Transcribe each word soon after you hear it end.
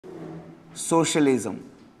socialism.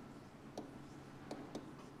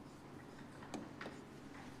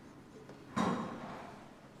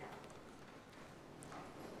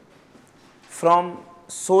 From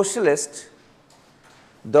socialist,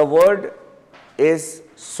 the word is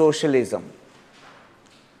socialism.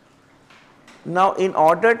 Now, in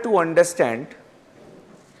order to understand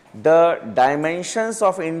the dimensions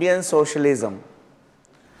of Indian socialism,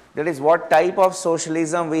 that is what type of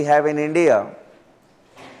socialism we have in India,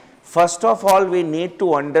 first of all we need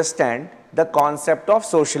to understand the concept of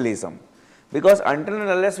socialism, because until and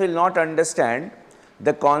unless we will not understand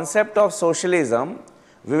the concept of socialism,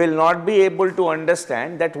 we will not be able to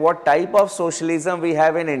understand that what type of socialism we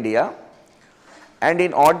have in India. And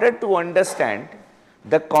in order to understand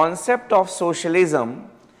the concept of socialism,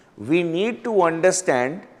 we need to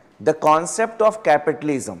understand the concept of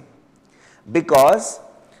capitalism, because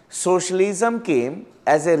socialism came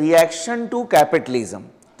as a reaction to capitalism.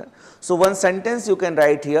 So, one sentence you can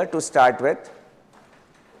write here to start with: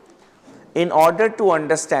 in order to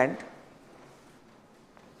understand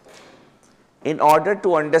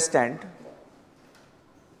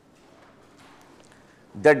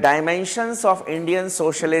the dimensions of Indian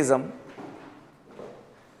socialism,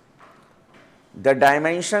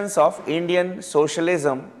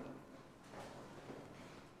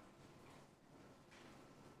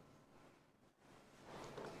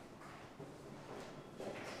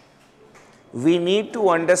 we need to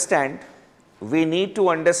understand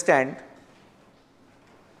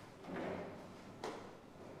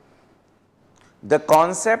the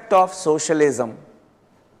concept of socialism.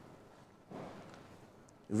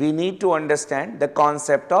 We need to understand the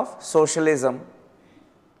concept of socialism.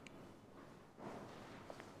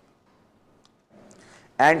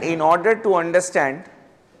 And in order to understand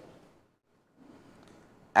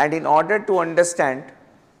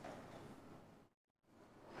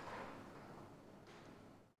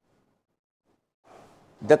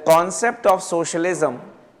the concept of socialism,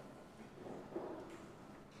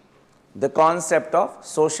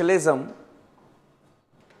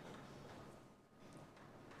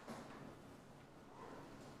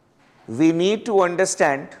 we need to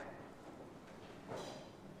understand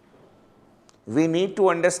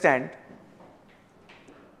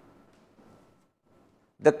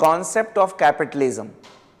the concept of capitalism,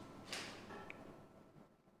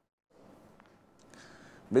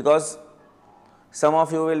 because some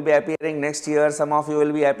of you will be appearing next year, some of you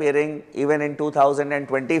will be appearing even in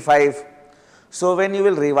 2025. So, when you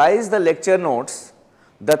will revise the lecture notes,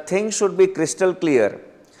 the thing should be crystal clear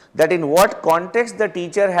that in what context the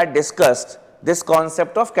teacher had discussed this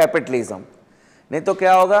concept of capitalism. नहीं तो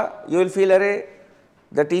क्या होगा, you will feel अरे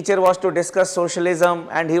the teacher was to discuss socialism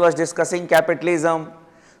and he was discussing capitalism.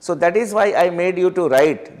 So, that is why I made you to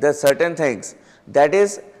write the certain things. That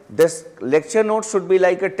is, this lecture note should be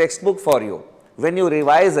like a textbook for you. When you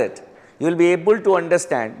revise it, you will be able to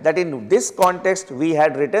understand that in this context we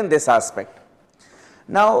had written this aspect.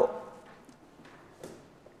 Now,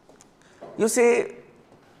 you see,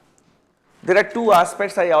 there are two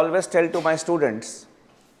aspects I always tell to my students.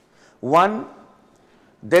 One,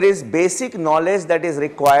 there is basic knowledge that is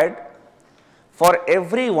required for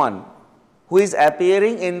everyone who is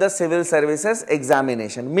appearing in the civil services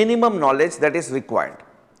examination, minimum knowledge that is required.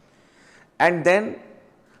 And then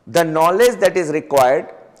the knowledge that is required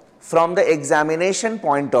from the examination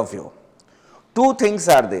point of view. Two things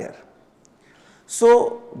are there.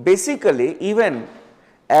 So, basically, even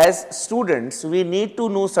as students, we need to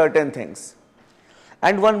know certain things.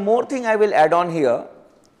 And one more thing I will add on here,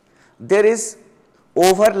 there is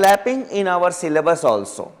overlapping in our syllabus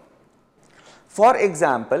also. For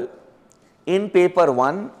example, in paper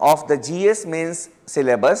 1 of the GS mains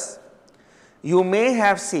syllabus, you may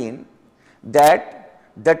have seen that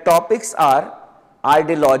the topics are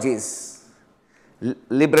ideologies,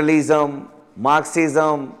 liberalism,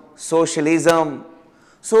 Marxism, socialism.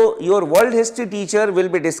 So, your world history teacher will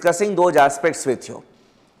be discussing those aspects with you.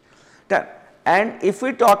 And if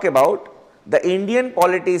we talk about the Indian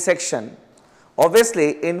polity section,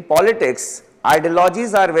 obviously in politics,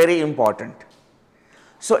 ideologies are very important.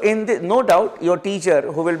 So, no doubt your teacher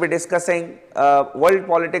who will be discussing world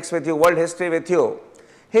politics with you, world history with you,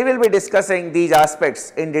 he will be discussing these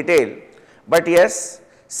aspects in detail. But yes,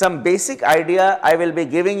 some basic idea I will be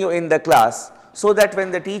giving you in the class, so that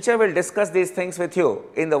when the teacher will discuss these things with you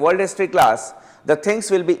in the world history class, the things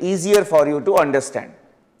will be easier for you to understand.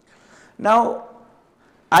 Now,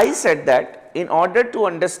 I said that in order to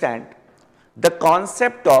understand the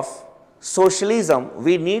concept of socialism,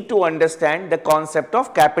 we need to understand the concept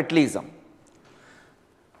of capitalism.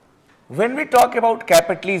 When we talk about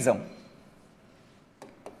capitalism,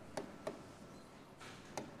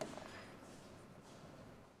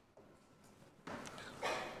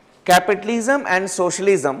 Capitalism and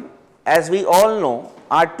socialism, as we all know,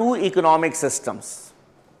 are two economic systems.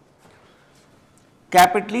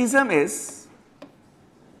 Capitalism is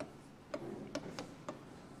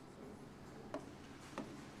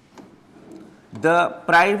the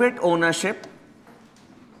private ownership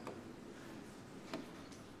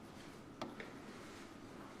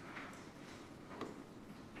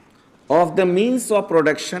of the means of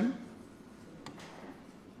production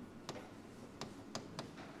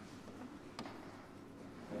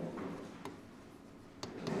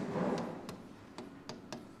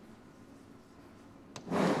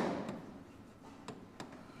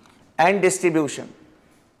and distribution.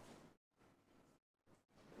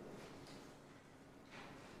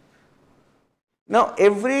 Now,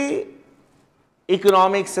 every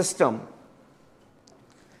economic system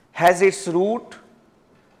has its root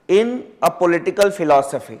in a political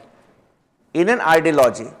philosophy, in an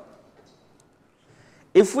ideology.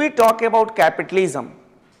 If we talk about capitalism,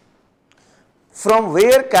 from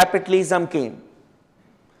where capitalism came,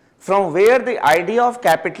 from where the idea of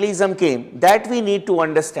capitalism came, that we need to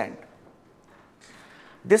understand.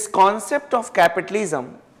 This concept of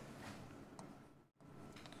capitalism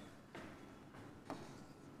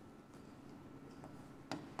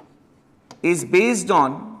is based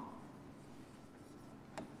on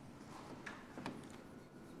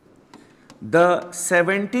the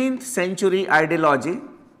 17th century ideology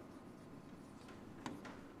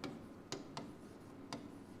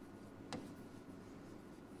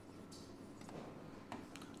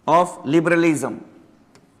of liberalism.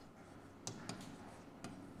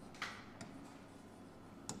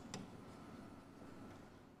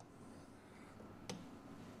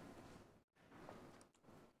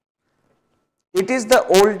 It is the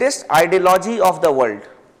oldest ideology of the world.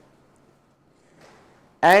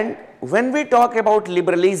 And when we talk about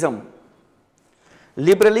liberalism,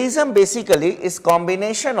 liberalism basically is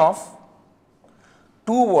combination of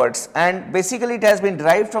two words, and basically it has been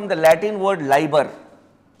derived from the Latin word liber.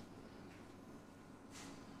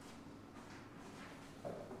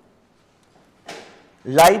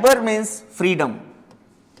 Liber means freedom.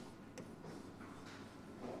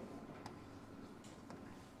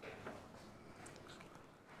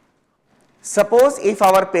 Suppose if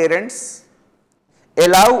our parents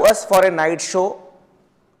allow us for a night show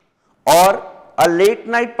or a late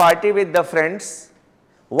night party with the friends,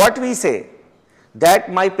 what we say?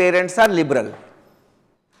 That my parents are liberal.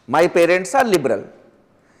 My parents are liberal.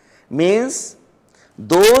 Means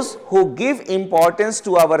those who give importance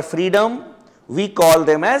to our freedom, we call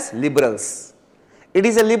them as liberals. It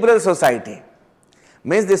is a liberal society.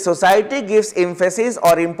 Means the society gives emphasis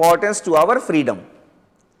or importance to our freedom.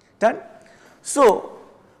 Done? So,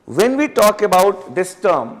 when we talk about this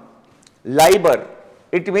term, liber,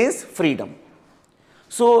 it means freedom.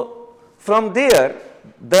 So, from there,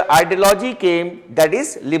 the ideology came, that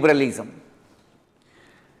is liberalism.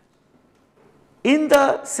 In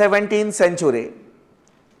the 17th century,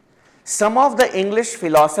 some of the English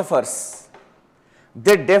philosophers,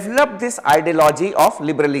 they developed this ideology of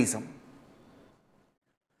liberalism.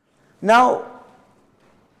 Now,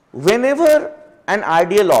 whenever an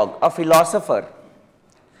ideologue, a philosopher,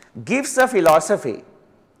 gives a philosophy,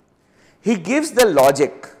 he gives the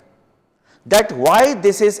logic that why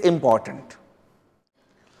this is important.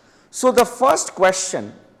 So, the first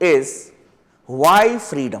question is, why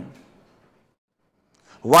freedom?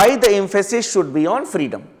 Why the emphasis should be on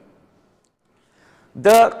freedom?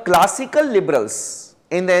 The classical liberals,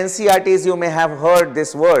 in the NCERTs you may have heard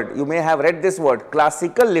this word, you may have read this word,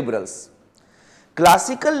 classical liberals.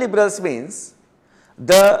 Classical liberals means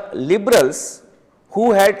the liberals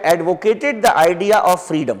who had advocated the idea of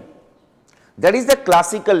freedom. That is the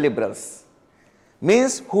classical liberals.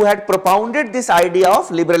 Means who had propounded this idea of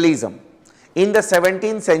liberalism in the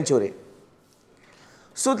 17th century.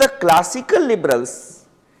 So, the classical liberals,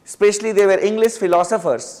 especially they were English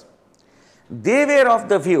philosophers, they were of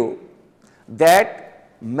the view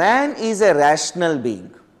that man is a rational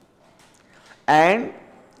being and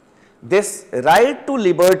this right to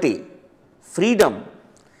liberty, freedom,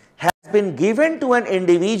 has been given to an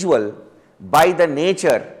individual by the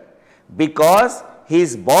nature because he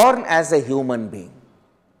is born as a human being.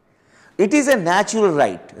 It is a natural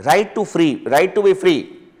right, right to be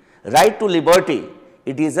free, right to liberty.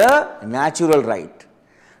 It is a natural right.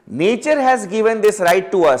 Nature has given this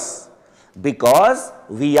right to us because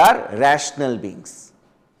we are rational beings.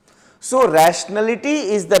 So,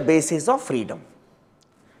 rationality is the basis of freedom.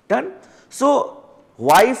 Done? So,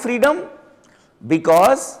 why freedom?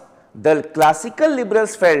 Because the classical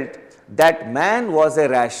liberals felt that man was a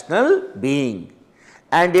rational being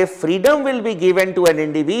And if freedom will be given to an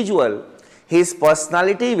individual, his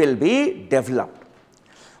personality will be developed.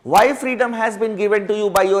 Why freedom has been given to you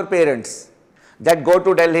by your parents? That go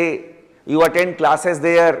to Delhi, you attend classes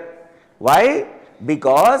there. Why?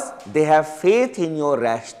 Because they have faith in your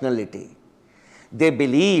rationality. They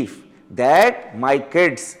believe that my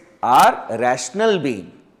kids are rational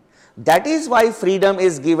beings. That is why freedom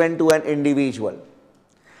is given to an individual.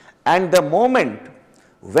 And the moment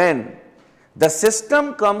when the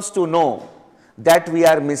system comes to know that we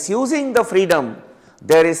are misusing the freedom,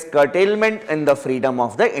 there is curtailment in the freedom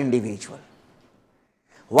of the individual.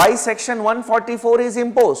 Why section 144 is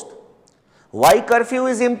imposed? Why curfew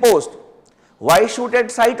is imposed? Why shoot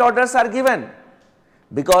at sight orders are given?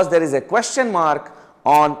 Because there is a question mark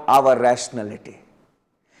on our rationality.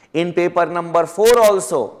 In paper number 4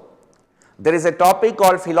 also, there is a topic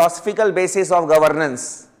called philosophical basis of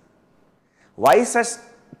governance. Why such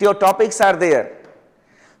topics are there?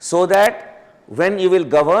 So that when you will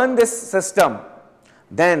govern this system,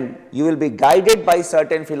 then you will be guided by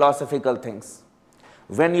certain philosophical things.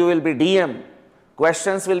 When you will be DM,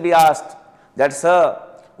 questions will be asked that, sir,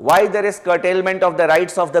 why there is curtailment of the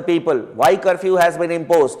rights of the people? Why curfew has been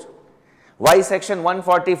imposed? Why section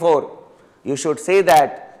 144? You should say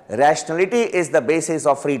that rationality is the basis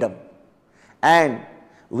of freedom. And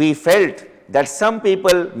we felt that some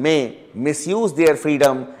people may misuse their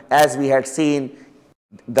freedom, as we had seen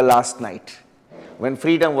the last night. When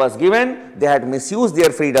freedom was given, they had misused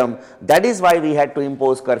their freedom. That is why we had to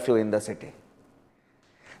impose curfew in the city.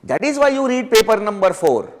 That is why you read paper number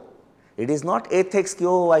 4. It is not ethics,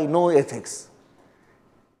 oh, I know ethics.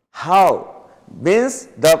 How? Means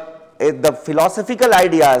the philosophical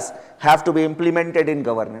ideas have to be implemented in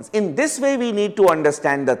governance. In this way, we need to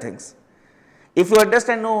understand the things. If you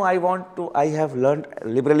understand, no, I have learned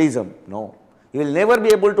liberalism. No, you will never be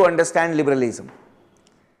able to understand liberalism.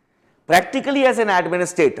 Practically as an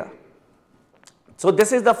administrator. So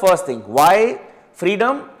this is the first thing. Why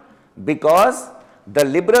freedom? Because the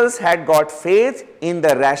liberals had got faith in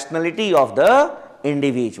the rationality of the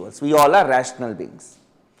individuals. We all are rational beings.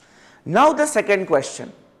 Now the second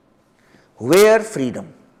question, where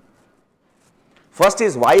freedom? First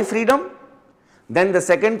is why freedom? Then the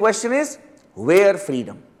second question is, where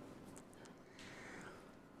freedom?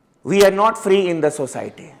 We are not free in the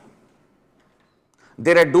society.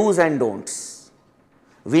 There are do's and don'ts.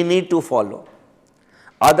 We need to follow.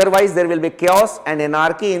 Otherwise, there will be chaos and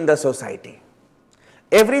anarchy in the society.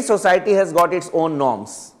 Every society has got its own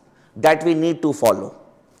norms that we need to follow.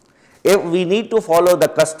 If we need to follow the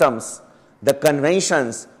customs, the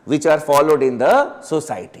conventions which are followed in the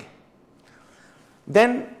society.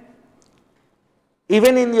 Then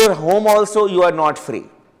even in your home also you are not free.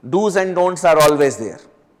 Do's and don'ts are always there.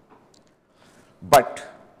 But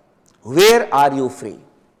where are you free?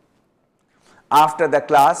 After the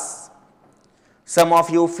class, some of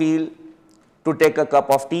you feel to take a cup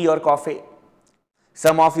of tea or coffee.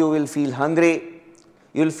 Some of you will feel hungry.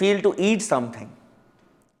 You will feel to eat something.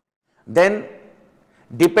 Then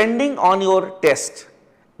depending on your taste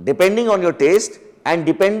and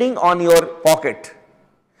depending on your pocket,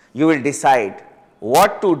 you will decide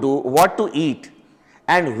what to do, what to eat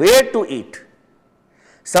and where to eat.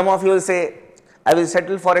 Some of you will say, I will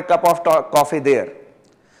settle for a cup of coffee there.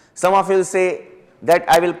 Some of you will say that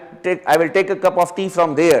I will take a cup of tea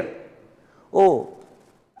from there. Oh,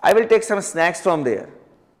 I will take some snacks from there.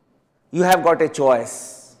 You have got a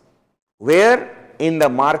choice. Where? In the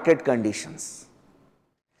market conditions.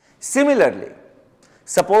 Similarly,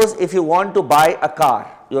 suppose if you want to buy a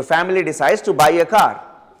car, your family decides to buy a car.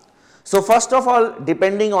 So first of all,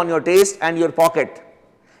 depending on your taste and your pocket,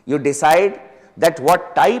 you decide that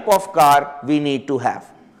what type of car we need to have.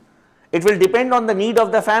 It will depend on the need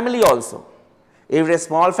of the family also. If it is a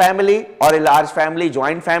small family or a large family,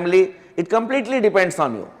 joint family, it completely depends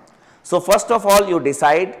on you. So first of all, you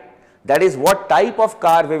decide that is what type of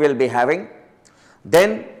car we will be having.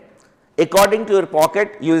 Then according to your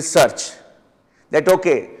pocket, you will search that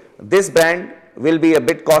okay, this brand will be a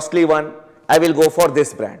bit costly one, I will go for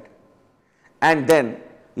this brand. And then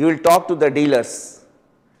you will talk to the dealers,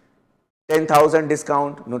 10,000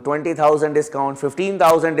 discount, no 20,000 discount,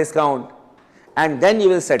 15,000 discount, and then you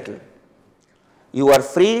will settle. You are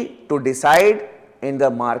free to decide in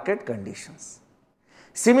the market conditions.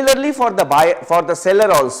 Similarly for the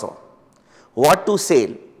seller also, what to sell,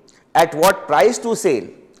 at what price to sell,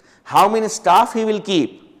 how many staff he will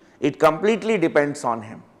keep, it completely depends on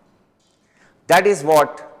him. That is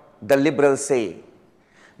what the liberals say,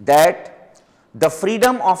 that the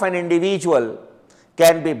freedom of an individual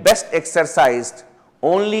can be best exercised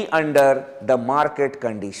only under the market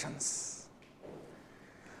conditions.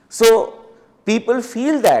 So, people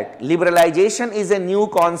feel that liberalization is a new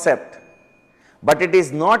concept, but it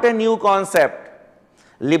is not a new concept.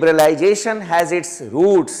 Liberalization has its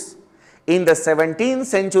roots in the 17th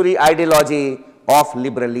century ideology of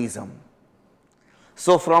liberalism.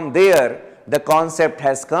 So, from there the concept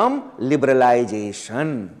has come,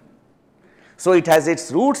 liberalization. So, it has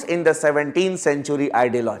its roots in the 17th century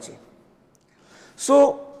ideology.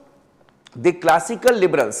 So, the classical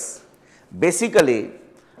liberals basically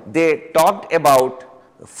they talked about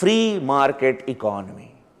free market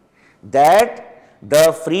economy, that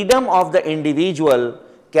the freedom of the individual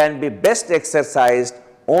can be best exercised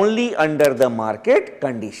only under the market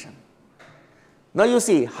condition. Now, you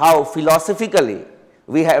see how philosophically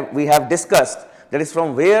we have discussed, that is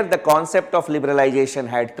from where the concept of liberalization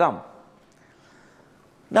had come.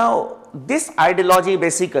 Now, this ideology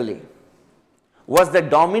basically was the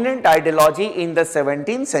dominant ideology in the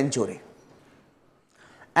 17th century,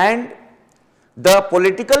 and the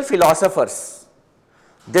political philosophers,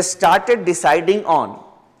 they started deciding on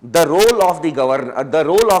the role of the the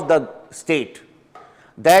role of the state,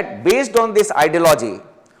 that based on this ideology,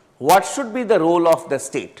 what should be the role of the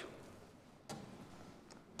state.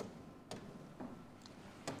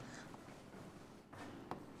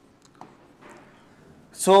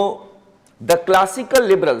 So, the classical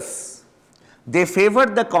liberals, they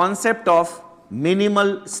favored the concept of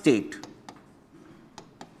minimal state.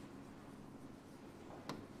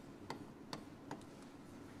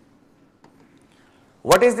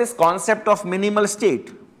 What is this concept of minimal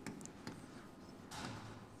state?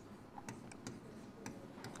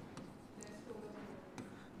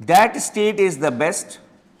 That state is the best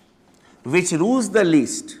which rules the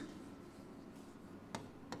least.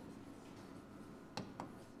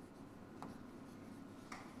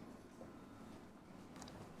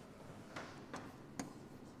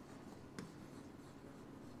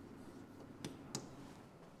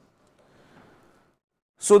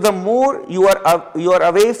 So, the more you are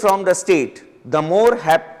away from the state, the more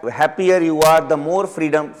happier you are, the more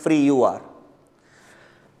free you are.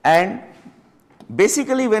 And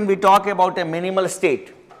basically, when we talk about a minimal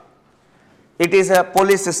state, it is a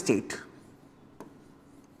police state.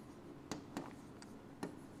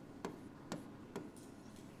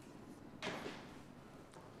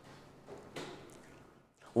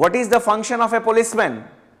 What is the function of a policeman?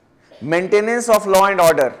 Maintenance of law and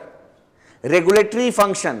order. Regulatory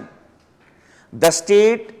function, the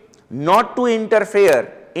state not to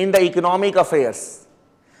interfere in the economic affairs,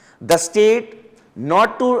 the state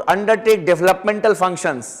not to undertake developmental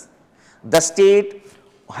functions, the state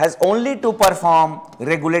has only to perform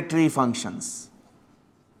regulatory functions.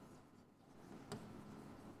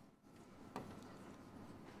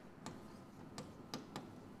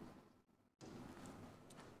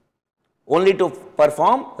 Only to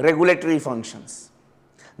perform regulatory functions.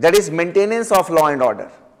 That is maintenance of law and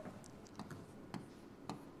order.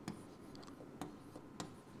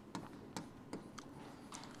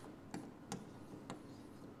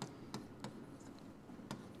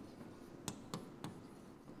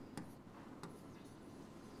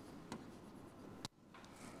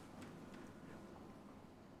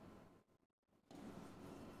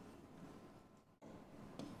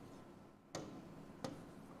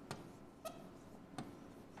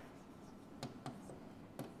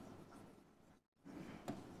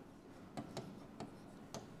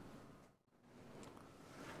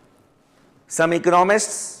 Some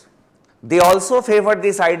economists, they also favored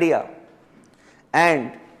this idea,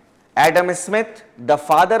 and Adam Smith, the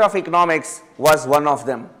father of economics, was one of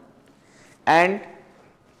them. And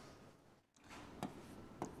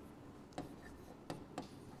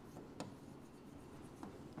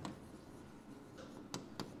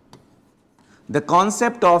the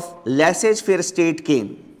concept of laissez-faire state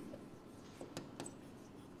came.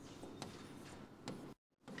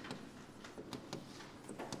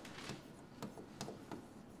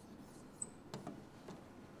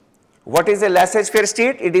 What is a laissez-faire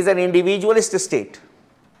state? It is an individualist state.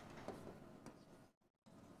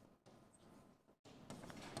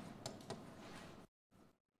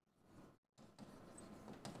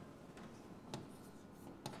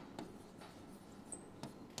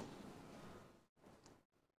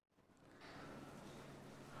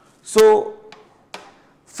 So,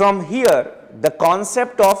 from here the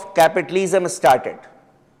concept of capitalism started.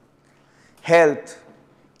 Health,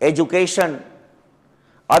 education,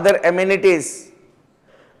 other amenities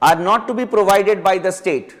are not to be provided by the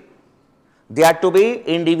state, they are to be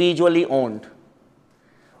individually owned.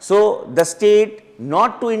 So, the state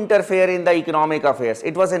not to interfere in the economic affairs.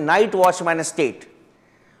 It was a night watchman state.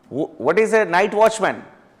 What is a night watchman?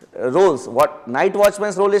 roles. What night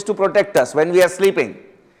watchman's role is to protect us when we are sleeping.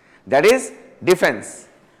 That is defense.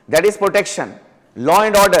 That is protection, law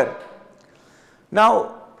and order.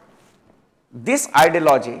 Now, this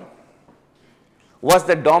ideology was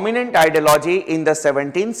the dominant ideology in the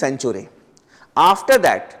 17th century. After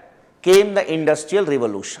that came the Industrial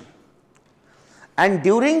Revolution. And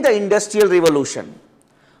during the Industrial Revolution,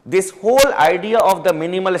 this whole idea of the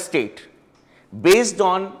minimal state based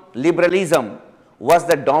on liberalism was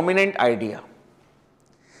the dominant idea.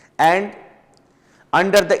 And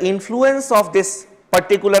under the influence of this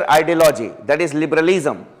particular ideology, that is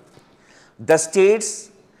liberalism, the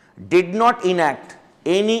states did not enact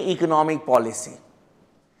any economic policy.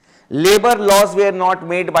 Labor laws were not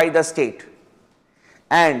made by the state,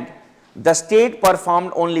 and the state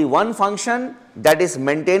performed only one function, that is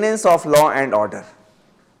maintenance of law and order.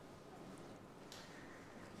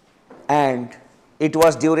 And it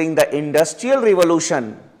was during the Industrial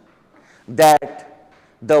Revolution that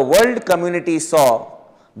the world community saw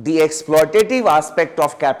the exploitative aspect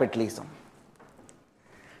of capitalism.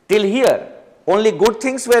 Till here, only good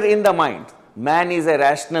things were in the mind. Man is a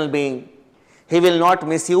rational being. He will not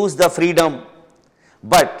misuse the freedom.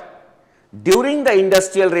 But during the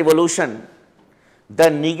Industrial Revolution, the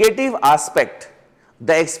negative aspect,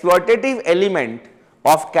 the exploitative element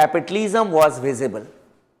of capitalism was visible.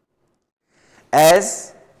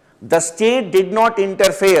 As the state did not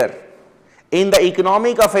interfere in the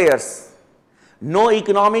economic affairs, no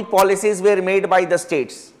economic policies were made by the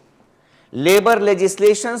states. Labor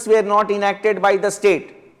legislations were not enacted by the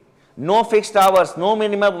state. No fixed hours, no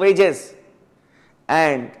minimum wages.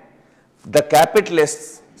 And the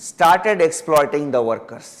capitalists started exploiting the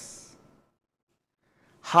workers.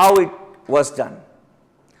 How it was done?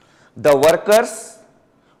 The workers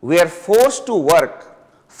were forced to work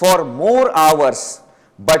for more hours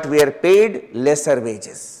but were paid lesser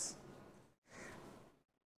wages.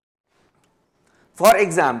 For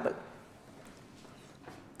example,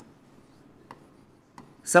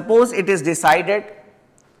 suppose it is decided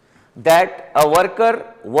that a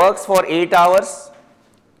worker works for 8 hours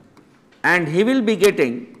and he will be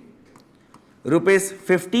getting rupees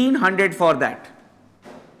 1500 for that.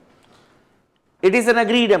 It is an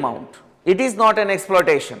agreed amount. It is not an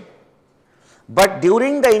exploitation. But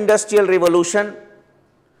during the Industrial Revolution,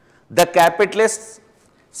 the capitalists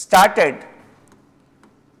started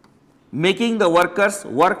making the workers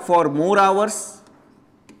work for more hours,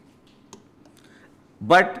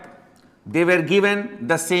 but they were given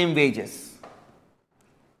the same wages.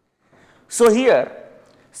 So here,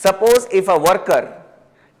 suppose if a worker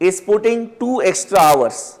is putting 2 extra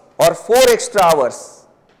hours or 4 extra hours,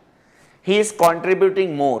 he is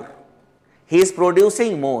contributing more, he is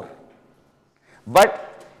producing more,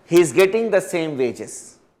 but he is getting the same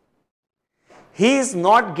wages. He is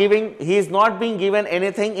not being given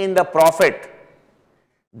anything in the profit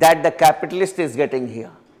that the capitalist is getting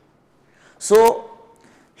here. So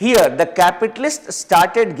here the capitalist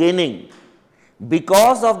started gaining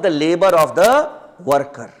because of the labor of the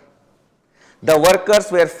worker. The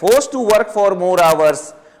workers were forced to work for more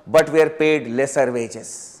hours but were paid lesser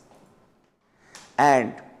wages.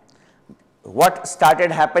 And what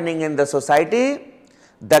started happening in the society?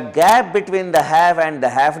 The gap between the have and the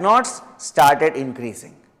have-nots started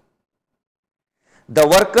increasing. The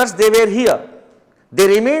workers, they were here. They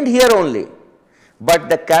remained here only. But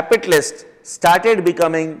the capitalists started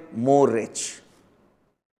becoming more rich.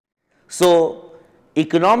 So,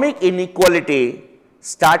 economic inequality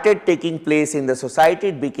started taking place in the society.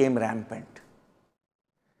 It became rampant.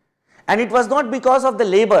 And it was not because of the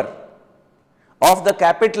labor of the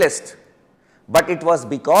capitalist, but it was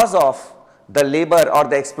because of the labor or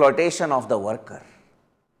the exploitation of the worker.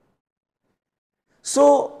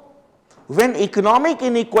 So, when economic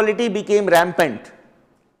inequality became rampant,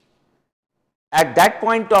 at that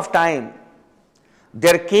point of time,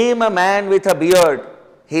 there came a man with a beard.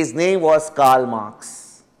 His name was Karl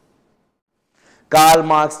Marx. Karl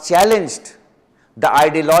Marx challenged the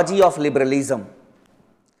ideology of liberalism.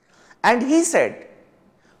 And he said,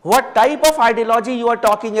 what type of ideology you are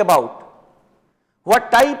talking about?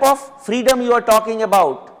 What type of freedom you are talking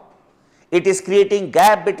about? It is creating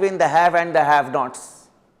gap between the have and the have-nots.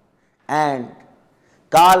 And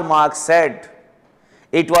Karl Marx said,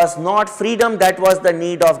 it was not freedom that was the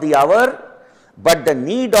need of the hour, but the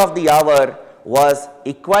need of the hour was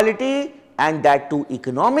equality, and that too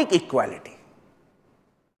economic equality.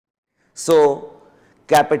 So,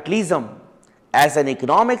 capitalism as an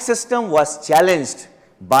economic system was challenged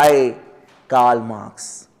by Karl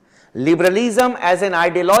Marx. Liberalism as an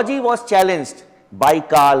ideology was challenged by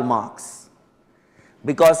Karl Marx,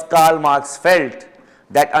 because Karl Marx felt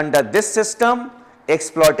that under this system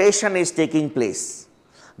exploitation is taking place.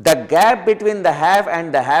 The gap between the have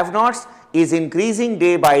and the have-nots is increasing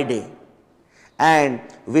day by day, and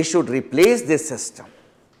we should replace this system.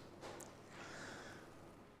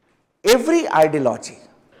 Every ideology,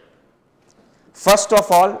 first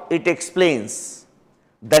of all, it explains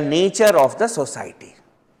the nature of the society,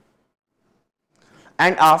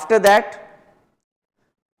 and after that,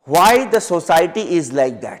 why the society is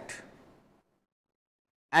like that,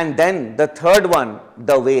 and then the third one,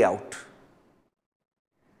 the way out.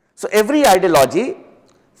 So every ideology,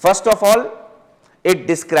 first of all, it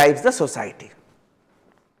describes the society.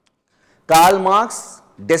 Karl Marx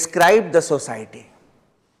described the society,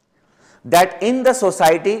 that in the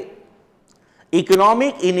society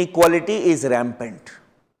economic inequality is rampant.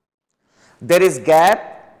 There is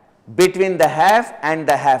gap between the have and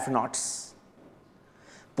the have-nots.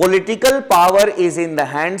 Political power is in the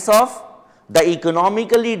hands of the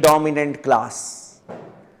economically dominant class.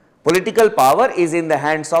 Political power is in the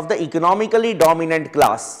hands of the economically dominant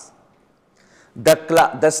class.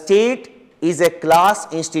 The state is a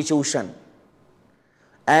class institution,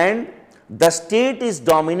 and the state is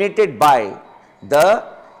dominated by the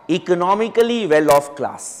economically well-off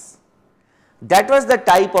class. That was the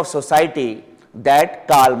type of society that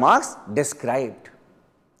Karl Marx described.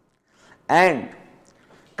 And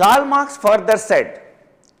Karl Marx further said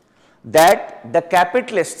that the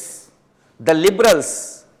capitalists, the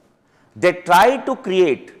liberals, they try to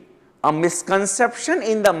create a misconception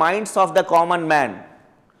in the minds of the common man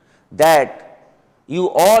that you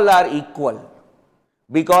all are equal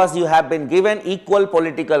because you have been given equal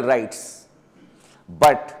political rights.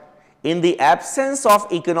 But in the absence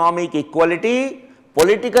of economic equality,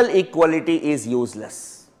 political equality is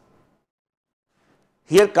useless.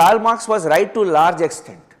 Here Karl Marx was right to a large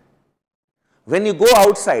extent. When you go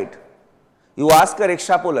outside, you ask a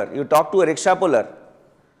rickshaw puller, you talk to a rickshaw puller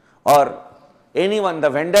or anyone, the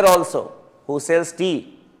vendor also who sells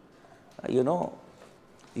tea, you know,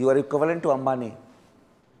 you are equivalent to Ambani.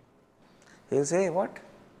 He will say, what?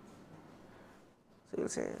 So he will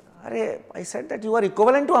say, Arey, I said that you are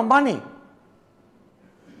equivalent to Ambani.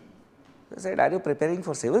 He said, are you preparing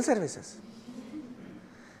for civil services?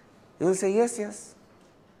 He will say, yes, yes.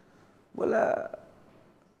 Well,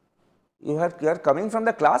 you are coming from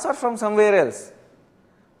the class or from somewhere else?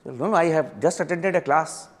 Well, no, I have just attended a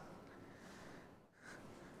class.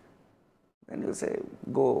 Then you say,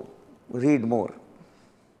 go read more.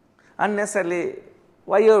 Unnecessarily,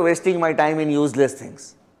 why you are wasting my time in useless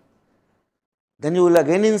things? Then you will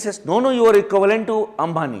again insist, no, no, you are equivalent to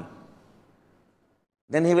Ambani.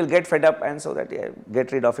 Then he will get fed up, and so that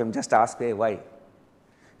get rid of him, just ask, hey, why?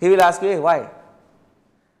 He will ask you, hey, why?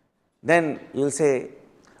 Then you will say,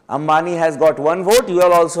 Ambani has got one vote, you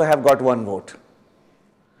all also have got one vote.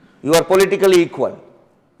 You are politically equal,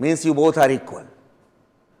 means you both are equal.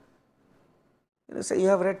 You say, you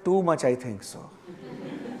have read too much, I think so.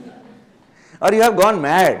 Or you have gone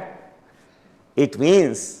mad. It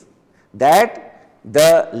means that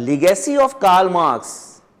the legacy of Karl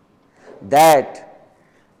Marx, that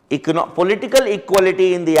political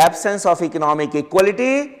equality in the absence of economic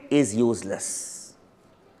equality is useless.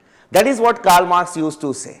 That is what Karl Marx used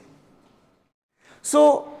to say.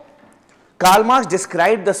 So, Karl Marx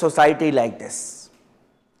described the society like this.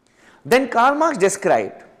 Then Karl Marx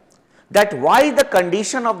described that why the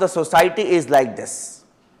condition of the society is like this.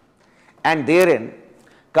 And therein,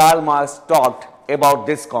 Karl Marx talked about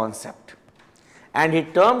this concept. And he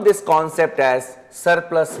termed this concept as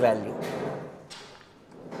surplus value.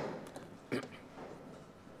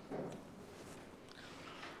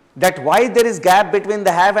 That why there is gap between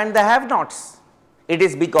the have and the have-nots? It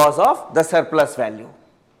is because of the surplus value.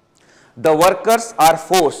 The workers are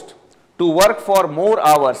forced to work for more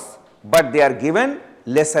hours, but they are given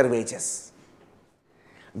lesser wages.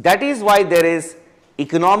 That is why there is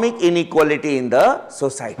economic inequality in the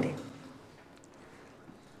society.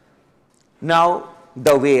 Now,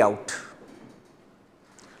 the way out.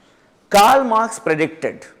 Karl Marx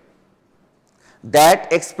predicted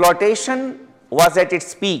that exploitation was at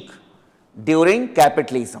its peak during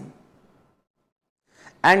capitalism.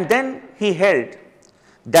 And then he held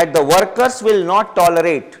that the workers will not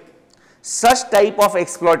tolerate such type of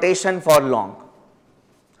exploitation for long.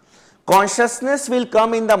 Consciousness will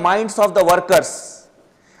come in the minds of the workers,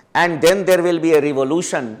 and then there will be a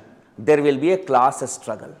revolution, there will be a class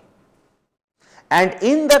struggle. And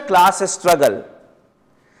in the class struggle,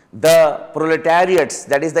 the proletariats,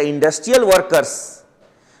 that is the industrial workers,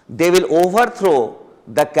 they will overthrow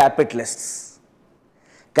the capitalists.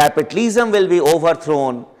 Capitalism will be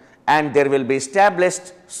overthrown and there will be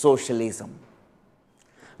established socialism.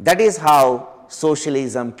 That is how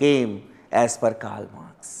socialism came as per Karl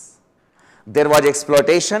Marx. There was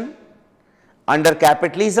exploitation under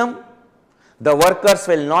capitalism. The workers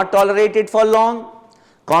will not tolerate it for long.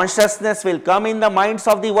 Consciousness will come in the minds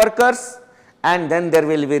of the workers, and then there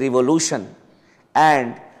will be revolution.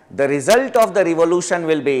 And the result of the revolution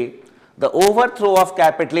will be the overthrow of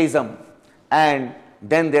capitalism, and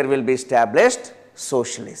then there will be established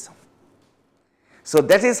socialism. So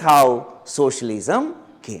that is how socialism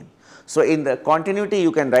came. So in the continuity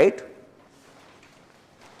you can write,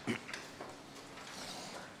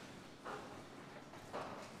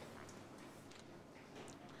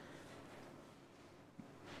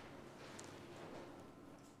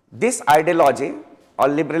 this ideology or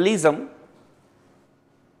liberalism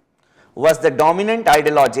was the dominant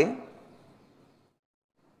ideology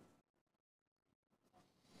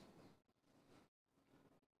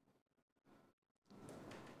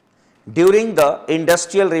during the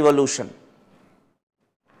Industrial Revolution.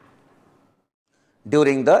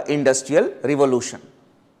 During the Industrial Revolution.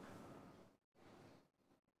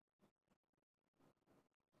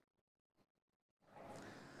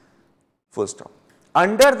 Full stop.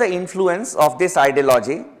 Under the influence of this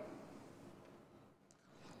ideology,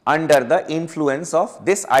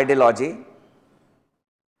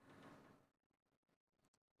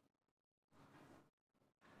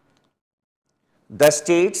 the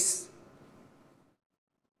states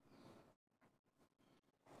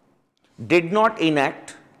did not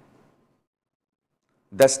enact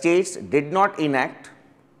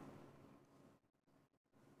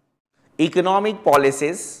economic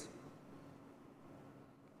policies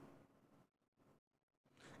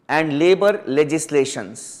and labor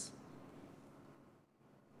legislations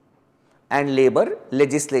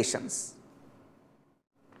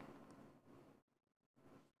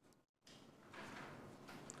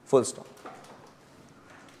full stop.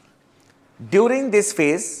 During this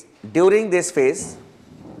phase,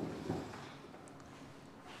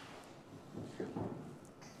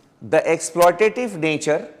 the exploitative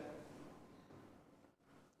nature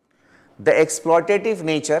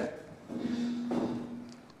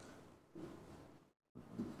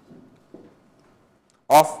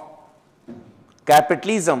of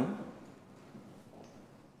capitalism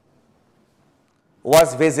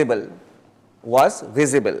was visible.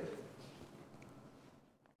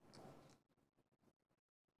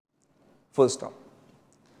 Full stop.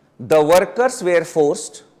 The workers were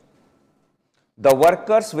forced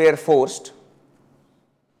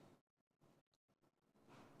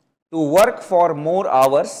to work for more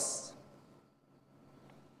hours,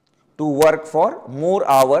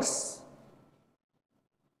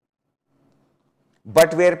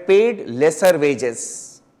 but were paid lesser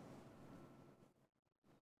wages.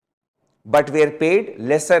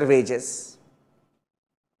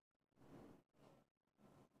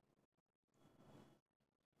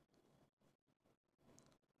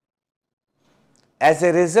 As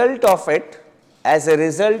a result of it,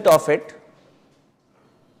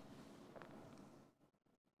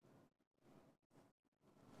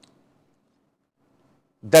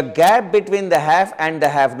 the gap between the have and the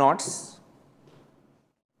have-nots,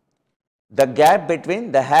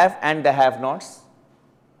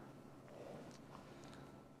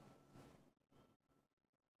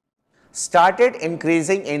 started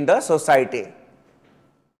increasing in the society.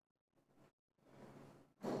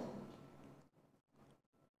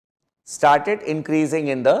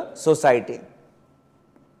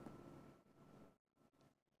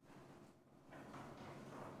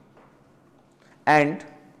 And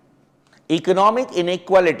economic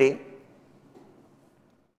inequality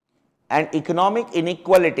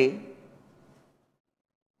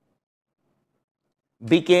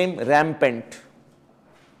became rampant,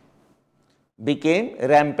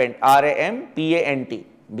 R-A-M-P-A-N-T,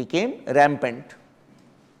 became rampant.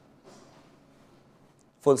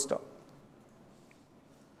 Full stop.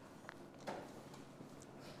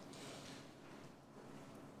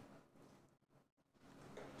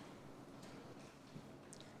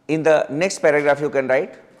 In the next paragraph you can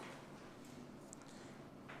write,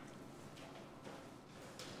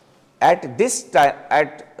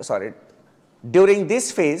 during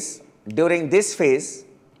this phase,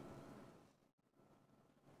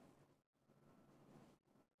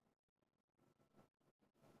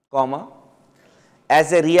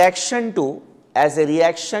 as a reaction to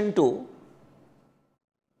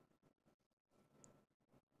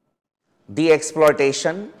the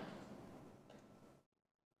exploitation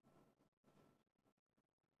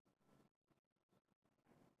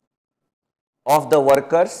of the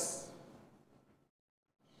workers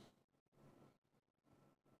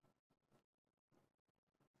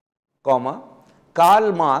comma,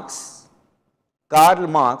 Karl Marx,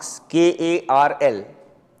 K-A-R-L,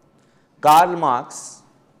 Karl Marx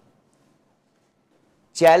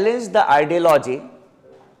challenged the ideology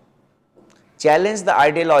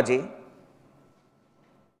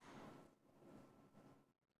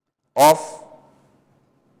of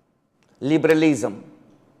liberalism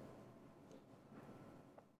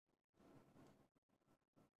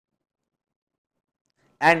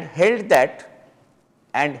and held that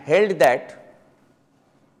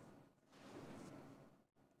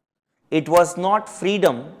it was not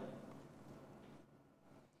freedom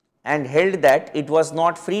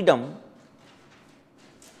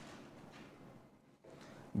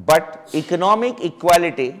but economic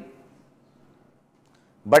equality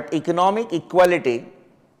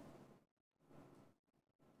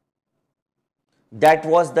that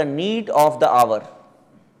was the need of the hour.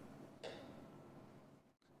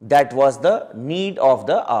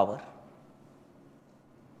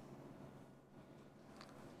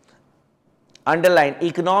 Underline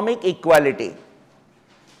economic equality.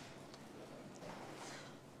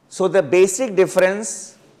 So the basic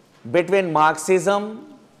difference between Marxism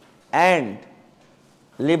and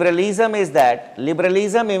liberalism is that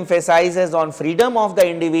liberalism emphasizes on freedom of the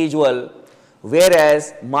individual,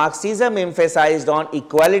 whereas Marxism emphasized on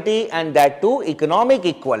equality, and that too economic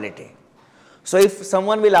equality. So if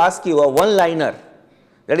someone will ask you a one-liner,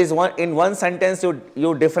 that is in one sentence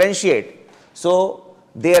you differentiate. So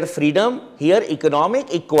their freedom, here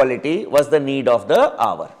economic equality was the need of the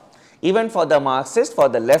hour. Even for the Marxists, for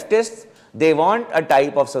the leftists, they want a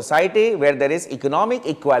type of society where there is economic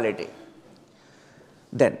equality.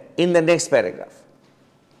 Then in the next paragraph,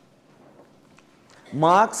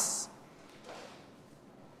 Marx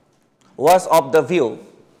was of the view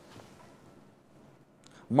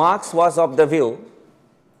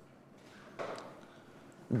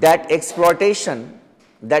that exploitation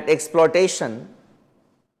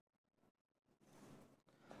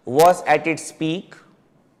was at its peak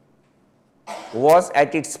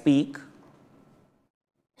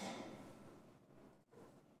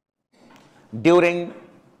during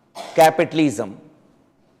capitalism.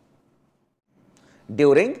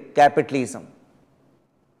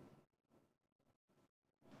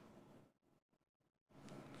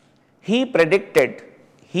 He predicted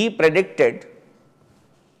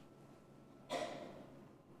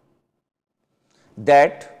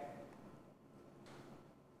that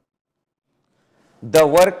the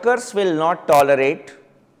workers will not tolerate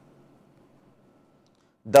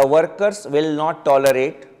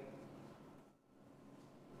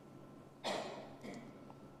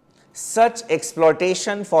such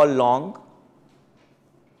exploitation for long,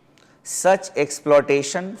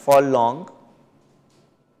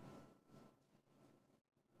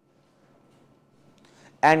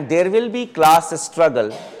 and there will be class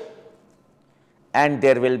struggle,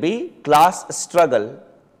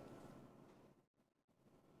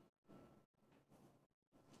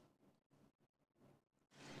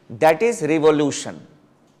 that is revolution.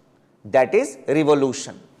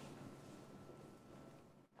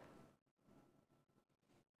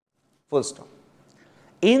 Full stop.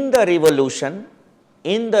 In the revolution,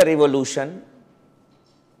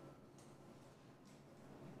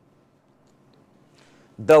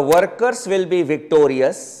 the workers will be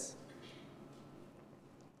victorious.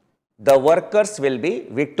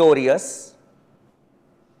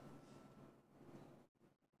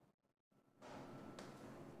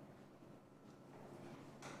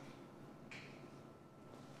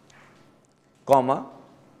 Comma,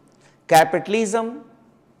 capitalism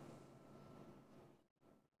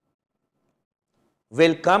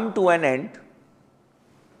will come to an end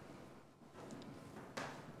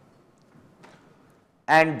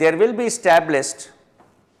and there will be established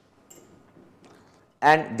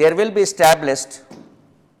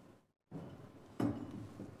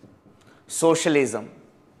socialism.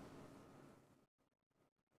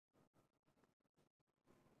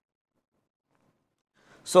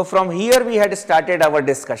 So from here we had started our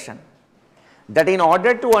discussion that in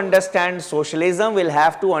order to understand socialism, we'll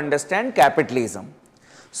have to understand capitalism.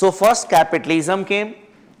 So first capitalism came,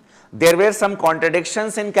 there were some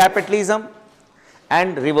contradictions in capitalism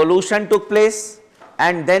and revolution took place,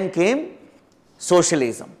 and then came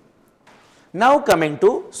socialism. Now coming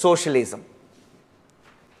to socialism.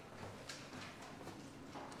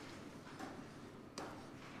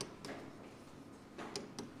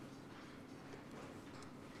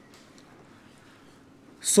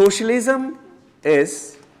 Socialism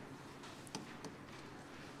is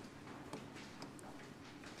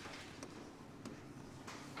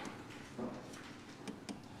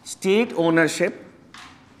state ownership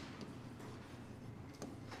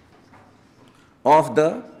of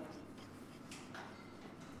the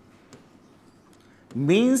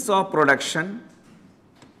means of production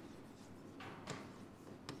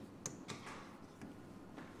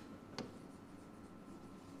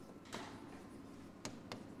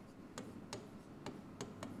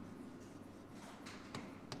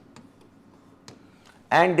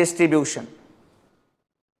and distribution.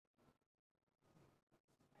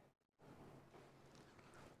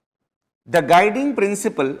 The guiding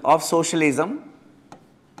principle of socialism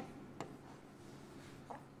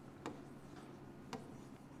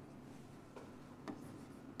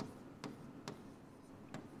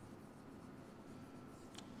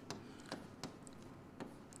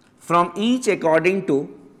from each according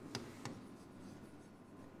to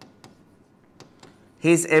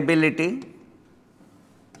his ability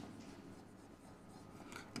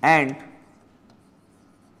and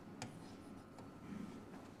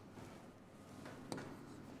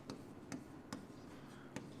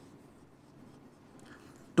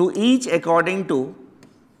to each according to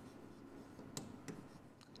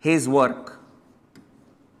his work.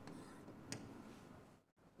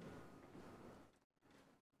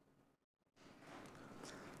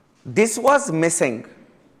 This was missing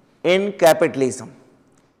in capitalism.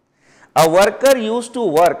 A worker used to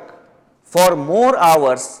work for more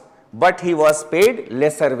hours, but he was paid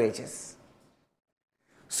lesser wages.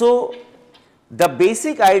 So, the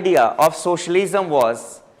basic idea of socialism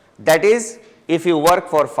was, that is, if you work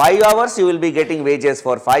for 5 hours, you will be getting wages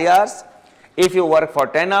for 5 hours. If you work for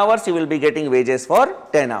 10 hours, you will be getting wages for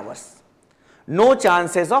 10 hours. No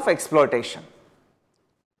chances of exploitation.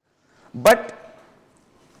 But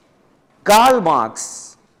Karl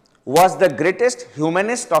Marx was the greatest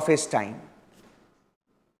humanist of his time.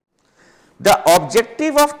 The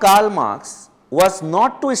objective of Karl Marx was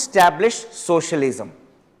not to establish socialism.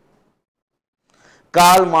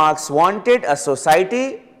 Karl Marx wanted a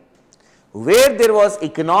society where there was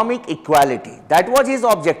economic equality. That was his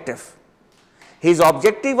objective. His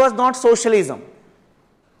objective was not socialism.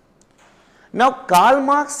 Now, Karl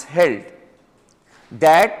Marx held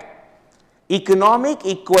that economic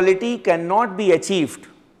equality cannot be achieved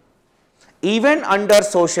even under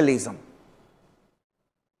socialism.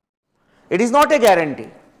 It is not a guarantee.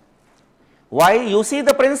 Why? You see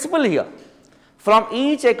the principle here. From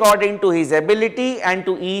each according to his ability and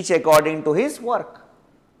to each according to his work.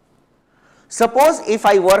 Suppose if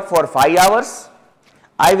I work for 5 hours,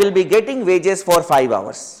 I will be getting wages for 5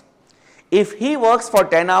 hours. If he works for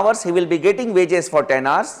 10 hours, he will be getting wages for 10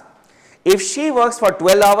 hours. If she works for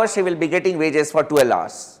 12 hours, she will be getting wages for 12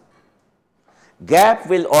 hours. Gap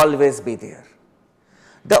will always be there.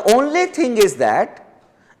 The only thing is that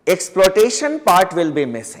exploitation part will be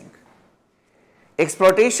missing.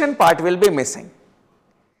 Exploitation part will be missing.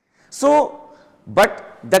 So,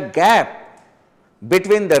 but the gap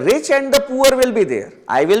between the rich and the poor will be there.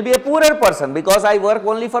 I will be a poorer person because I work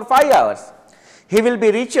only for 5 hours. He will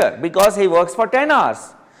be richer because he works for 10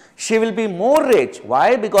 hours. She will be more rich.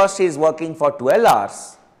 Why? Because she is working for 12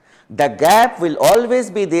 hours. The gap will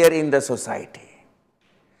always be there in the society.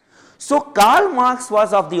 So, Karl Marx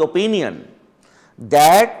was of the opinion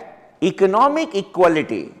that economic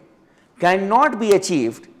equality cannot be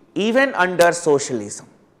achieved even under socialism.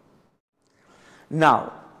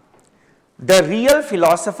 Now, the real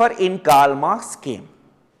philosopher in Karl Marx came.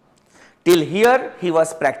 Till here he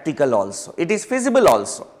was practical also. It is feasible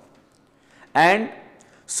also. And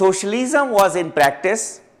socialism was in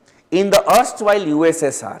practice in the erstwhile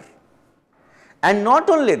USSR. And not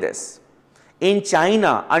only this, in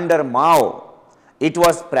China under Mao, it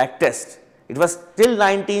was practiced. It was till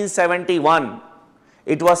 1971.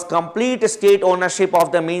 It was complete state ownership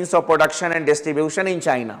of the means of production and distribution in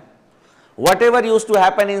China. Whatever used to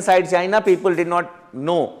happen inside China, people did not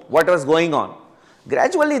know what was going on.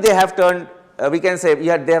 Gradually they have turned, we can say,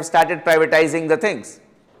 they have started privatizing the things.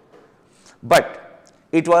 But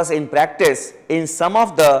it was in practice in some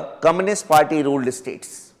of the Communist Party ruled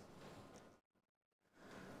states.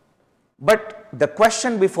 But the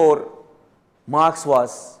question before Marx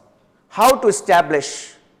was how to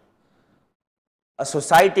establish a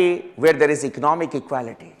society where there is economic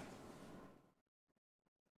equality.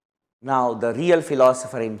 Now, the real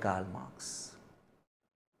philosopher in Karl Marx,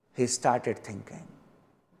 he started thinking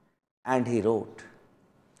and he wrote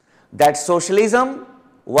that socialism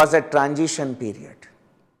was a transition period.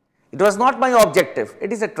 It was not my objective,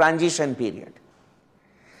 it is a transition period.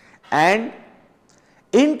 And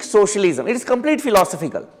in socialism, it is complete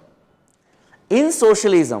philosophical. In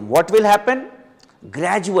socialism, what will happen?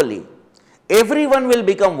 Gradually, everyone will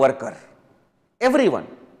become worker. Everyone.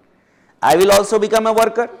 I will also become a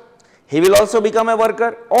worker. He will also become a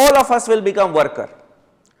worker. All of us will become worker.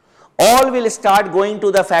 All will start going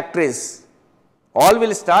to the factories. All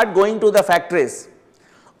will start going to the factories.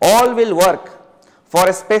 All will work for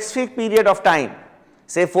a specific period of time,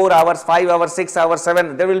 say 4 hours, 5 hours, 6 hours,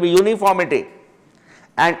 7, there will be uniformity,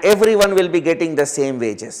 and everyone will be getting the same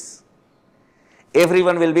wages.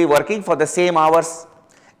 Everyone will be working for the same hours,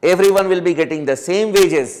 everyone will be getting the same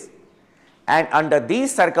wages, and under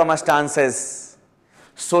these circumstances,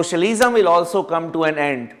 socialism will also come to an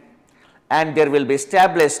end, and there will be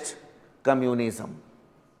established communism,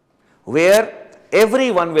 where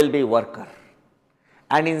everyone will be worker.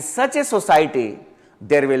 And in such a society,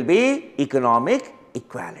 there will be economic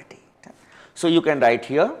equality. So you can write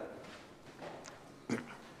here,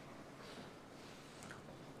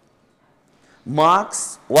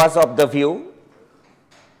 Marx was of the view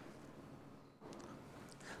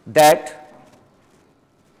that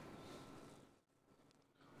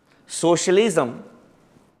socialism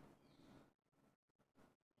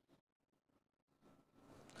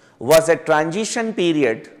was a transition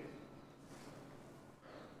period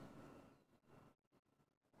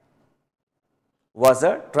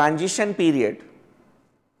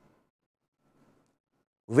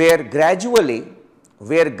where gradually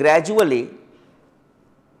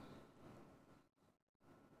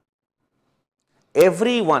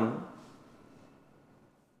everyone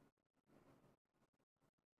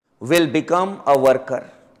will become a worker.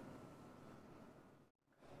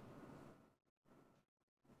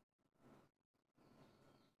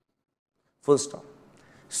 Full stop.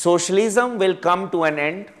 Socialism will come to an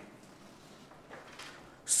end.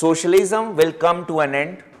 Socialism will come to an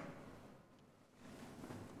end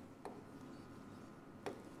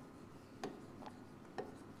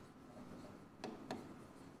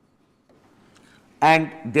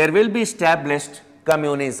and there will be established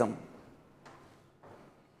communism.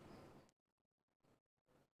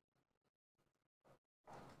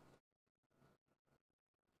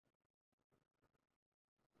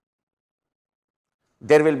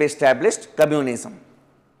 There will be established communism.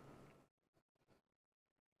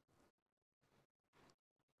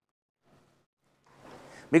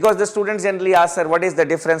 Because the students generally ask, sir, what is the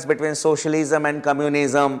difference between socialism and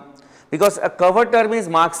communism? Because a cover term is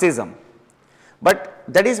Marxism. But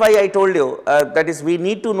that is why I told you, that is we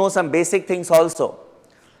need to know some basic things also.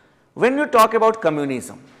 When you talk about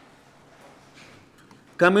communism,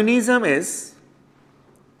 communism is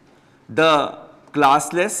the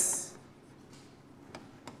classless,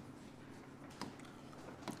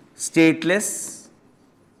 stateless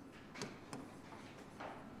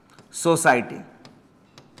society.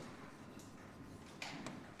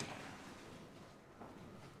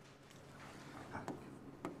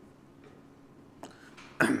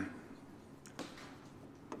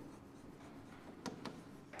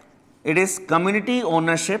 It is community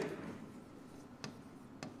ownership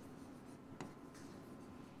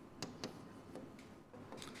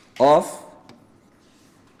of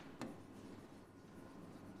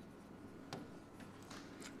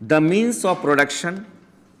the means of production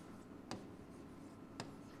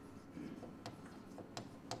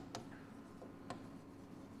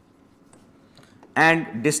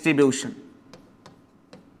and distribution.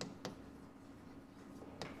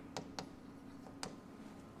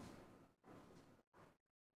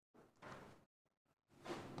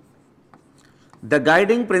 The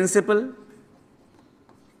guiding principle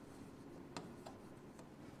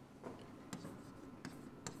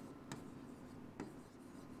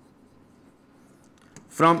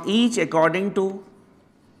from each according to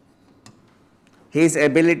his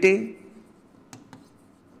ability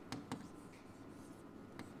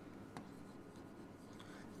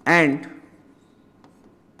and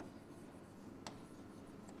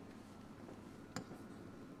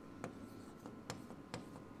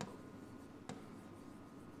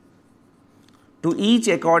to each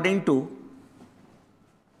according to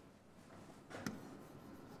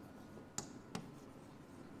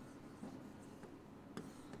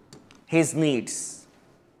his needs.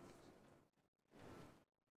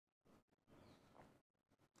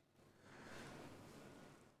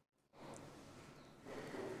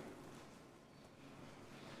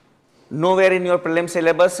 Nowhere in your prelim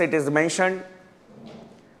syllabus it is mentioned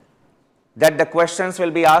that the questions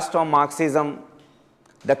will be asked from Marxism,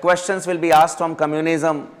 the questions will be asked from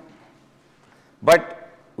communism, but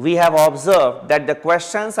we have observed that the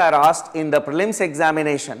questions are asked in the prelims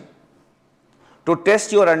examination to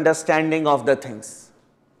test your understanding of the things.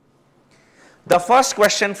 The first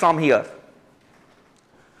question from here,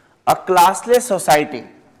 a classless society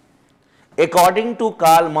according to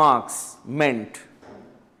Karl Marx meant,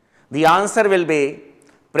 the answer will be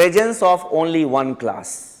presence of only one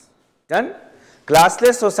class. Done?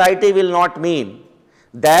 Classless society will not mean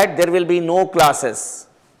that there will be no classes.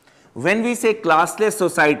 When we say classless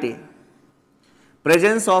society,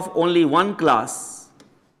 presence of only one class,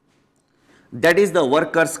 that is the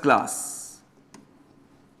workers' class.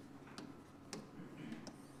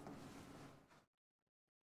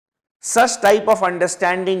 Such type of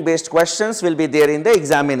understanding based questions will be there in the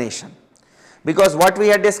examination, because what we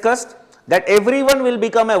had discussed, that everyone will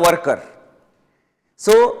become a worker.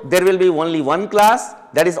 So there will be only one class,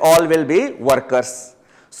 that is all will be workers.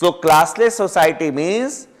 So classless society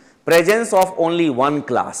means presence of only one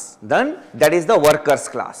class, then that is the workers'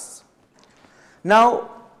 class. Now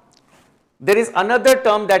there is another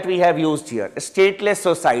term that we have used here, stateless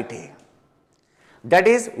society. That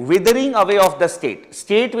is withering away of the state.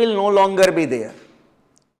 State will no longer be there.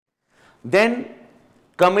 Then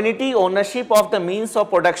community ownership of the means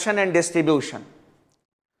of production and distribution.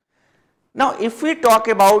 Now if we talk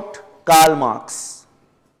about Karl Marx,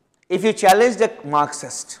 if you challenge the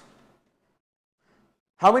Marxist,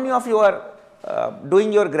 how many of you are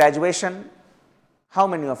doing your graduation? How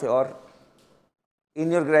many of you are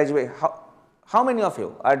in your graduation? How many of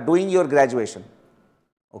you are doing your graduation?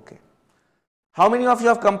 Okay. How many of you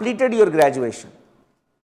have completed your graduation?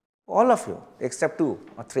 All of you, except 2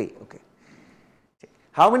 or 3. Okay.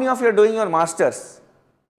 How many of you are doing your masters?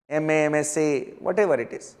 MA, MSc, whatever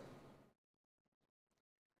it is.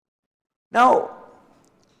 Now,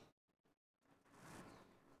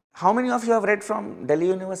 how many of you have read from Delhi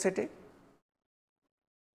University?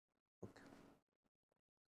 Okay.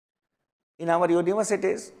 In our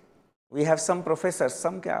universities, we have some professors,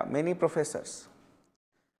 many professors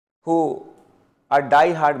who are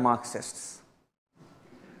die-hard Marxists.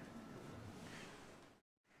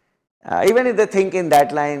 Even if they think in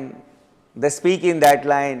that line, they speak in that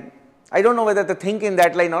line. I don't know whether they think in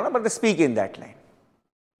that line or not, but they speak in that line.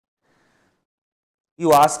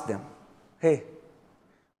 You ask them, hey,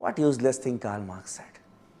 what useless thing Karl Marx said?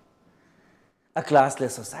 A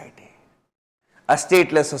classless society, a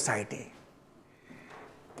stateless society.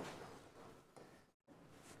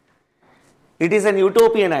 It is an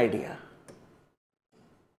utopian idea.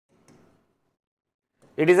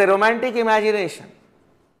 It is a romantic imagination.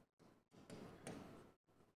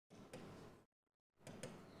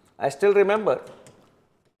 I still remember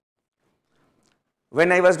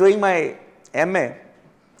when I was doing my MA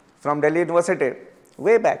from Delhi University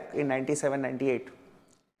way back in 97, 98.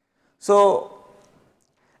 So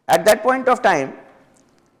at that point of time,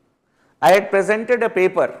 I had presented a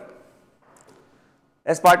paper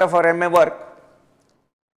as part of our MA work,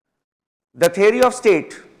 the theory of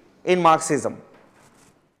state in Marxism.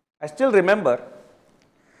 I still remember,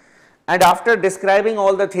 and after describing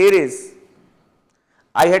all the theories,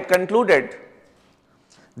 I had concluded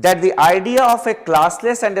that the idea of a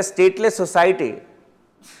classless and a stateless society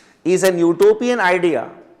is an utopian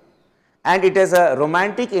idea and it is a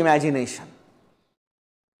romantic imagination.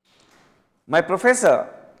 My professor,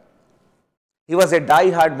 he was a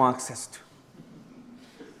die-hard Marxist.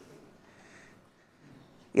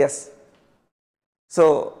 Yes.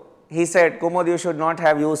 So he said, Kumud, you should not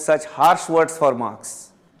have used such harsh words for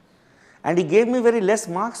Marx. And he gave me very less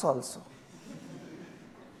marks also.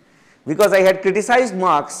 Because I had criticized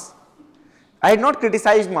Marx. I had not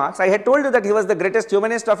criticized Marx. I had told you that he was the greatest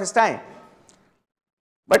humanist of his time.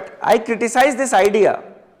 But I criticized this idea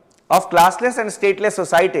of classless and stateless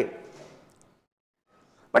society.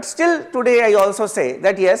 But still today I also say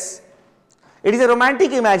that yes, it is a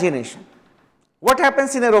romantic imagination. What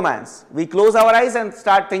happens in a romance? We close our eyes and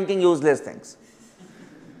start thinking useless things.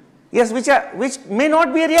 Yes, which may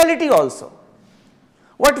not be a reality also.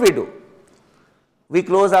 What we do? We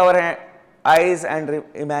close our eyes and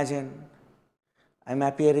imagine, I am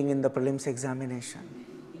appearing in the prelims examination.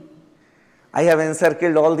 I have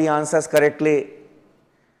encircled all the answers correctly.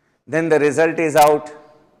 Then the result is out.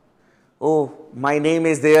 Oh, my name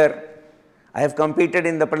is there. I have competed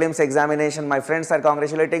in the prelims examination. My friends are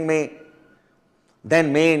congratulating me.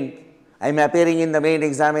 Then main, I am appearing in the main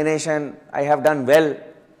examination. I have done well.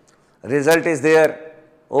 Result is there.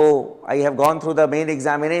 Oh, I have gone through the main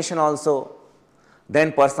examination also.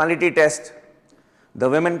 Then personality test. The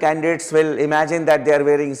women candidates will imagine that they are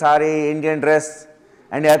wearing sari, Indian dress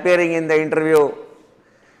and appearing in the interview.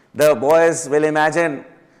 The boys will imagine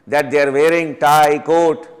that they are wearing tie,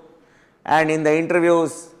 coat, and in the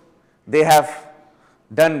interviews they have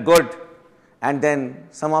done good. And then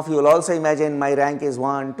some of you will also imagine my rank is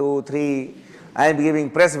 1, 2, 3. I am giving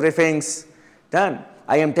press briefings. Done.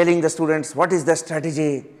 I am telling the students what is the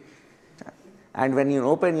strategy. And when you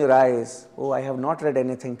open your eyes, oh, I have not read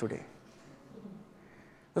anything today.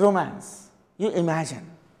 Romance. You imagine.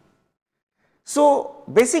 So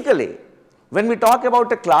basically, when we talk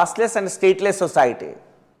about a classless and stateless society,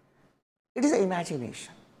 it is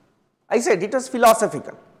imagination. I said it was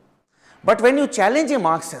philosophical. But when you challenge a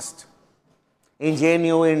Marxist in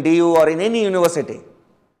JNU, in DU or in any university,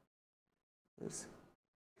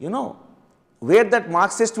 you know where that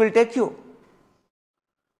Marxist will take you?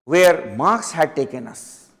 Where Marx had taken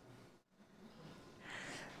us.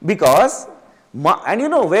 Because, and you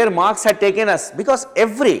know where Marx had taken us? Because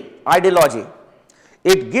every ideology,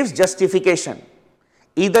 it gives justification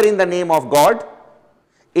either in the name of God,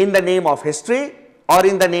 in the name of history, or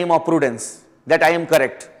in the name of prudence, that I am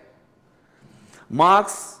correct.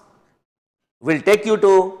 Marx will take you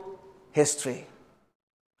to history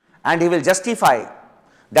and he will justify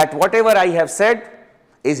that whatever I have said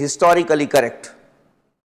is historically correct.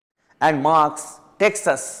 And Marx takes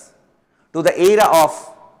us to the era of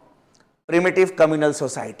primitive communal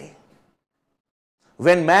society,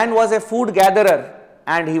 when man was a food gatherer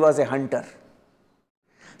and he was a hunter.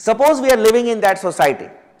 Suppose we are living in that society.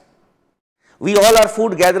 We all are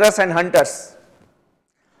food gatherers and hunters,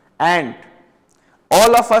 and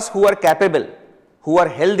all of us who are capable, who are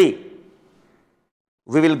healthy,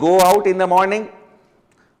 we will go out in the morning,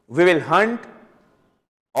 we will hunt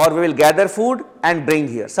or we will gather food and bring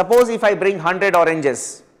here. Suppose if I bring 100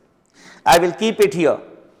 oranges, I will keep it here,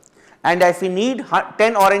 and if we need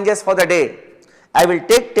 10 oranges for the day, I will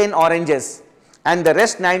take 10 oranges and the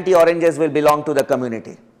rest 90 oranges will belong to the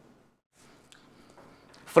community.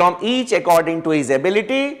 From each according to his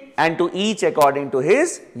ability and to each according to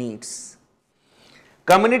his needs.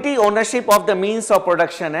 Community ownership of the means of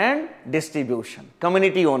production and distribution.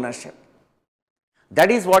 Community ownership. That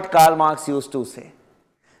is what Karl Marx used to say.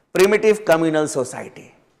 Primitive communal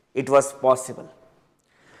society. It was possible.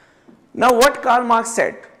 Now what Karl Marx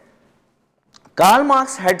said? Karl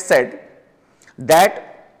Marx had said that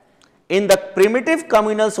in the primitive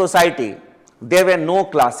communal society, there were no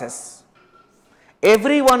classes.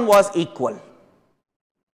 Everyone was equal.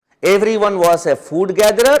 Everyone was a food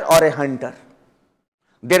gatherer or a hunter.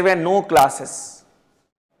 There were no classes.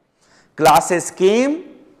 Classes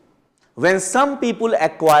came when some people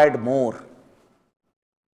acquired more.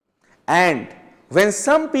 And when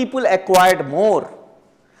some people acquired more,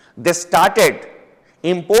 they started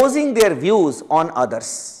imposing their views on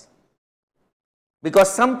others.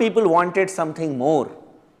 Because some people wanted something more.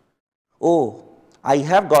 Oh, I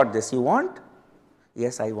have got this. You want?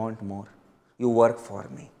 Yes, I want more. You work for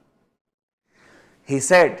me. He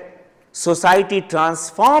said, society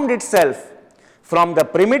transformed itself from the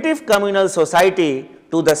primitive communal society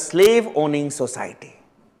to the slave-owning society.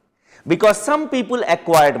 Because some people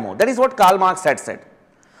acquired more. That is what Karl Marx had said.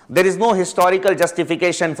 There is no historical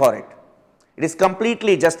justification for it. It is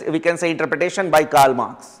completely just, we can say, interpretation by Karl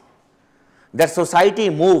Marx. That society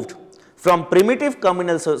moved from primitive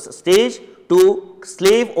communal stage to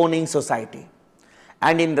slave-owning society.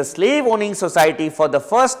 And in the slave-owning society, for the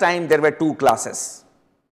first time, there were two classes.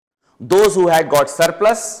 Those who had got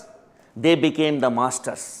surplus, they became the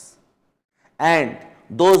masters. And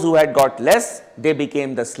those who had got less, they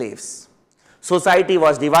became the slaves. Society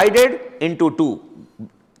was divided into two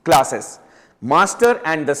classes, master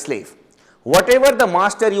and the slave. Whatever the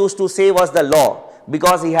master used to say was the law,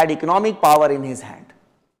 because he had economic power in his hand.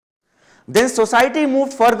 Then society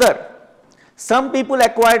moved further. Some people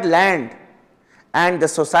acquired land, and the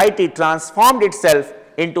society transformed itself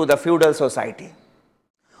into the feudal society.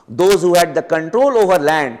 Those who had the control over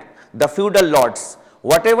land, the feudal lords,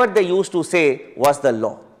 whatever they used to say was the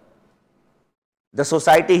law. The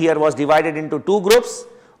society here was divided into two groups,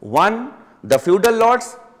 one the feudal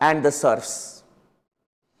lords and the serfs.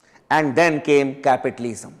 And then came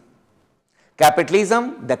capitalism.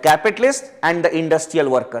 Capitalism, the capitalists and the industrial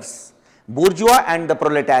workers, bourgeois and the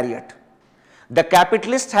proletariat. The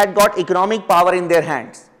capitalists had got economic power in their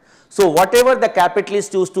hands. So whatever the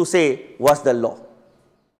capitalists used to say was the law.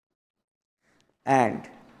 And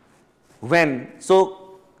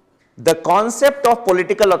so the concept of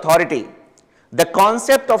political authority, the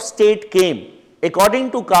concept of state came,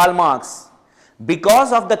 according to Karl Marx,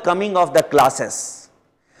 because of the coming of the classes.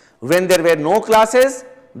 When there were no classes,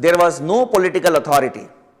 there was no political authority.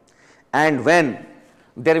 And when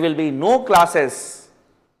there will be no classes,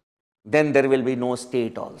 then there will be no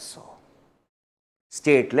state also.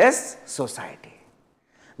 Stateless society.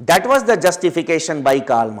 That was the justification by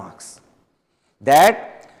Karl Marx.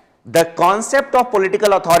 That the concept of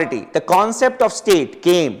political authority, the concept of state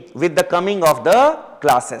came with the coming of the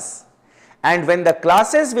classes. And when the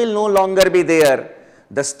classes will no longer be there,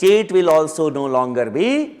 the state will also no longer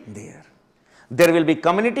be there. there will be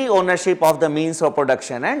community ownership of the means of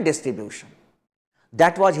production and distribution.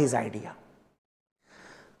 That was his idea.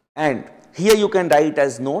 And here you can write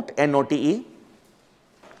as note, N-O-T-E.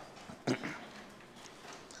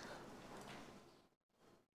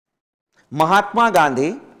 Mahatma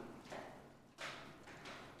Gandhi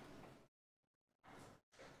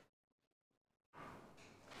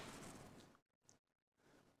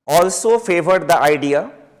also favored the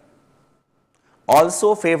idea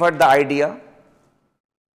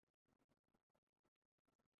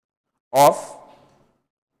of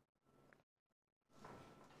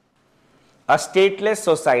a stateless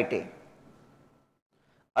society.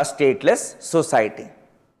 A stateless society.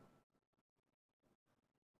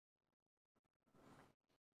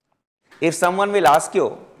 If someone will ask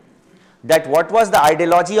you that what was the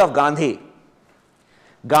ideology of Gandhi,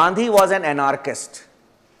 Gandhi was an anarchist.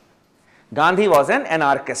 Gandhi was an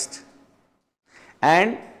anarchist.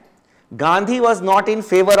 And Gandhi was not in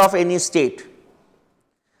favor of any state.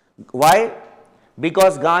 Why?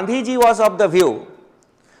 Because Gandhiji was of the view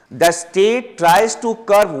the state tries to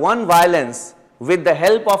curb one violence with the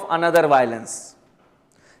help of another violence.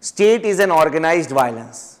 State is an organized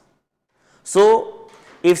violence. So,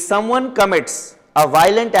 if someone commits a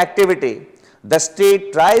violent activity, the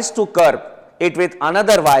state tries to curb it with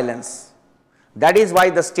another violence. That is why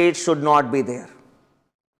the state should not be there.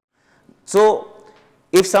 So,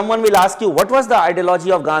 if someone will ask you what was the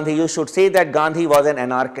ideology of Gandhi, you should say that Gandhi was an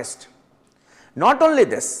anarchist. Not only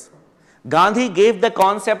this, Gandhi gave the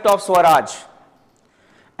concept of Swaraj,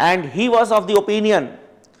 and he was of the opinion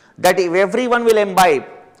that if everyone will imbibe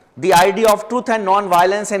the idea of truth and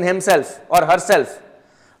non-violence in himself or herself,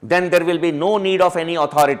 then there will be no need of any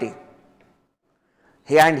authority.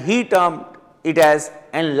 And he termed it as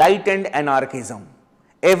enlightened anarchism.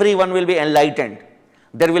 Everyone will be enlightened.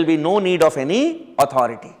 There will be no need of any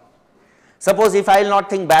authority. Suppose if I will not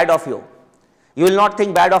think bad of you, you will not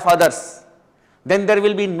think bad of others, then there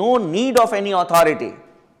will be no need of any authority.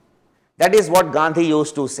 That is what Gandhi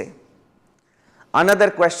used to say. Another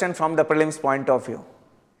question from the prelims point of view.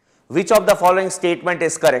 Which of the following statement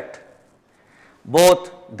is correct?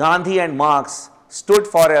 Both Gandhi and Marx stood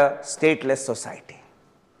for a stateless society.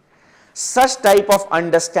 Such type of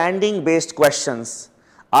understanding based questions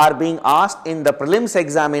are being asked in the prelims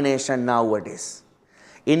examination nowadays.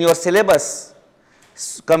 In your syllabus,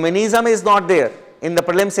 communism is not there in the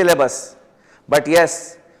prelims syllabus, but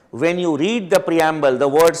yes, when you read the preamble, the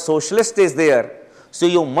word socialist is there, so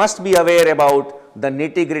you must be aware about the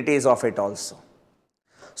nitty-gritties of it also.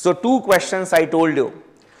 So, two questions I told you,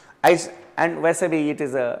 and वैसे भी it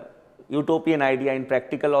is a utopian idea in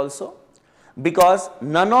practical also, because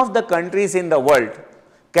none of the countries in the world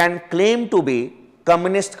can claim to be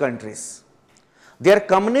communist countries. They are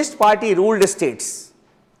communist party ruled states.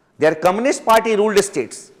 They are communist party ruled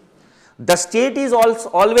states. The state is also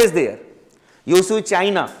always there. You see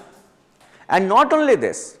China. And not only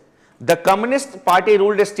this, the communist party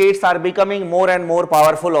ruled states are becoming more and more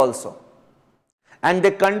powerful also. And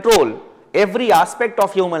they control every aspect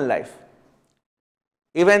of human life.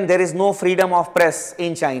 Even there is no freedom of press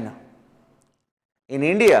in China. In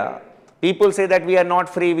India, people say that we are not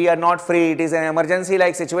free, it is an emergency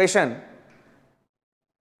like situation.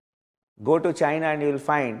 Go to China and you will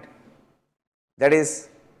find that is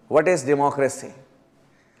what is democracy.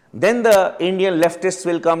 Then the Indian leftists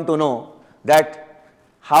will come to know that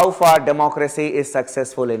how far democracy is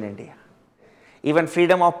successful in India. Even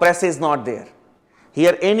freedom of press is not there.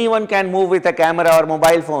 Here anyone can move with a camera or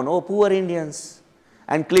mobile phone, oh poor Indians,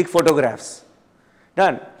 and click photographs.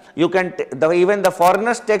 Done. You can, even the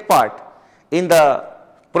foreigners take part in the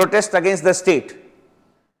protest against the state.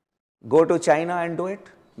 Go to China and do it.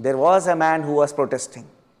 There was a man who was protesting.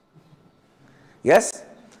 Yes?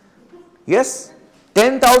 Yes.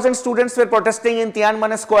 10,000 students were protesting in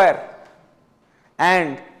Tiananmen Square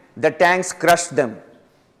and the tanks crushed them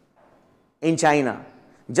in China.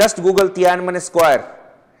 Just Google Tiananmen Square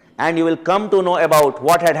and you will come to know about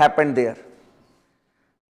what had happened there.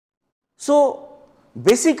 So,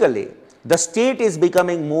 basically, the state is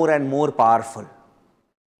becoming more and more powerful.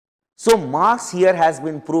 So, Marx here has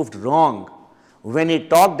been proved wrong when he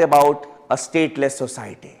talked about a stateless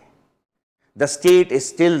society. The state is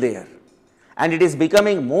still there and it is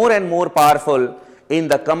becoming more and more powerful in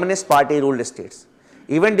the Communist Party ruled states.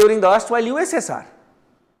 Even during the erstwhile USSR,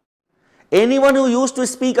 anyone who used to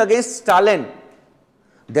speak against Stalin,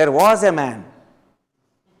 there was a man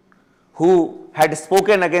who had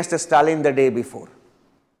spoken against Stalin the day before.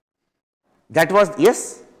 That was,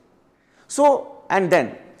 yes. So, and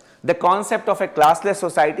then the concept of a classless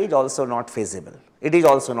society is also not feasible. It is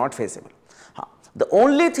also not feasible. The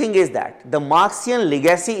only thing is that the Marxian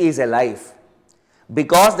legacy is alive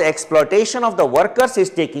because the exploitation of the workers is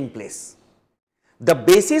taking place. The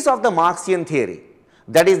basis of the Marxian theory,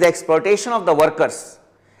 that is the exploitation of the workers,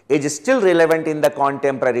 is still relevant in the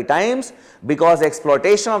contemporary times because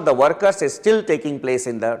exploitation of the workers is still taking place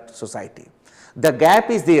in the society. The gap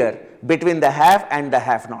is there between the have and the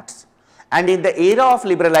have-nots. And in the era of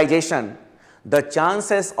liberalization, the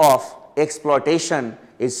chances of exploitation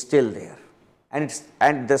is still there, and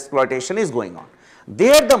the exploitation is going on.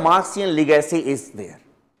 There the Marxian legacy is there.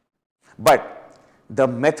 But the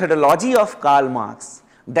methodology of Karl Marx,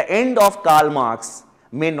 the end of Karl Marx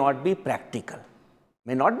may not be practical,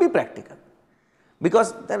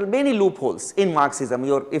 because there are many loopholes in Marxism.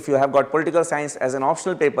 If you have got political science as an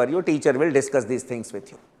optional paper, your teacher will discuss these things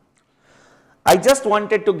with you. I just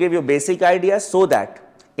wanted to give you basic ideas so that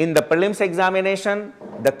in the prelims examination,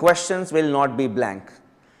 the questions will not be blank.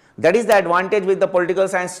 That is the advantage with the political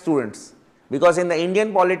science students, because in the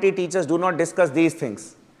Indian polity, teachers do not discuss these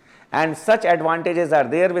things. And such advantages are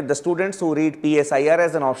there with the students who read PSIR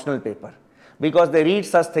as an optional paper, because they read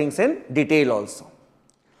such things in detail also.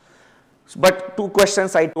 But two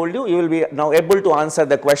questions I told you, you will be now able to answer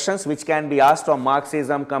the questions which can be asked from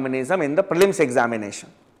Marxism, communism in the prelims examination.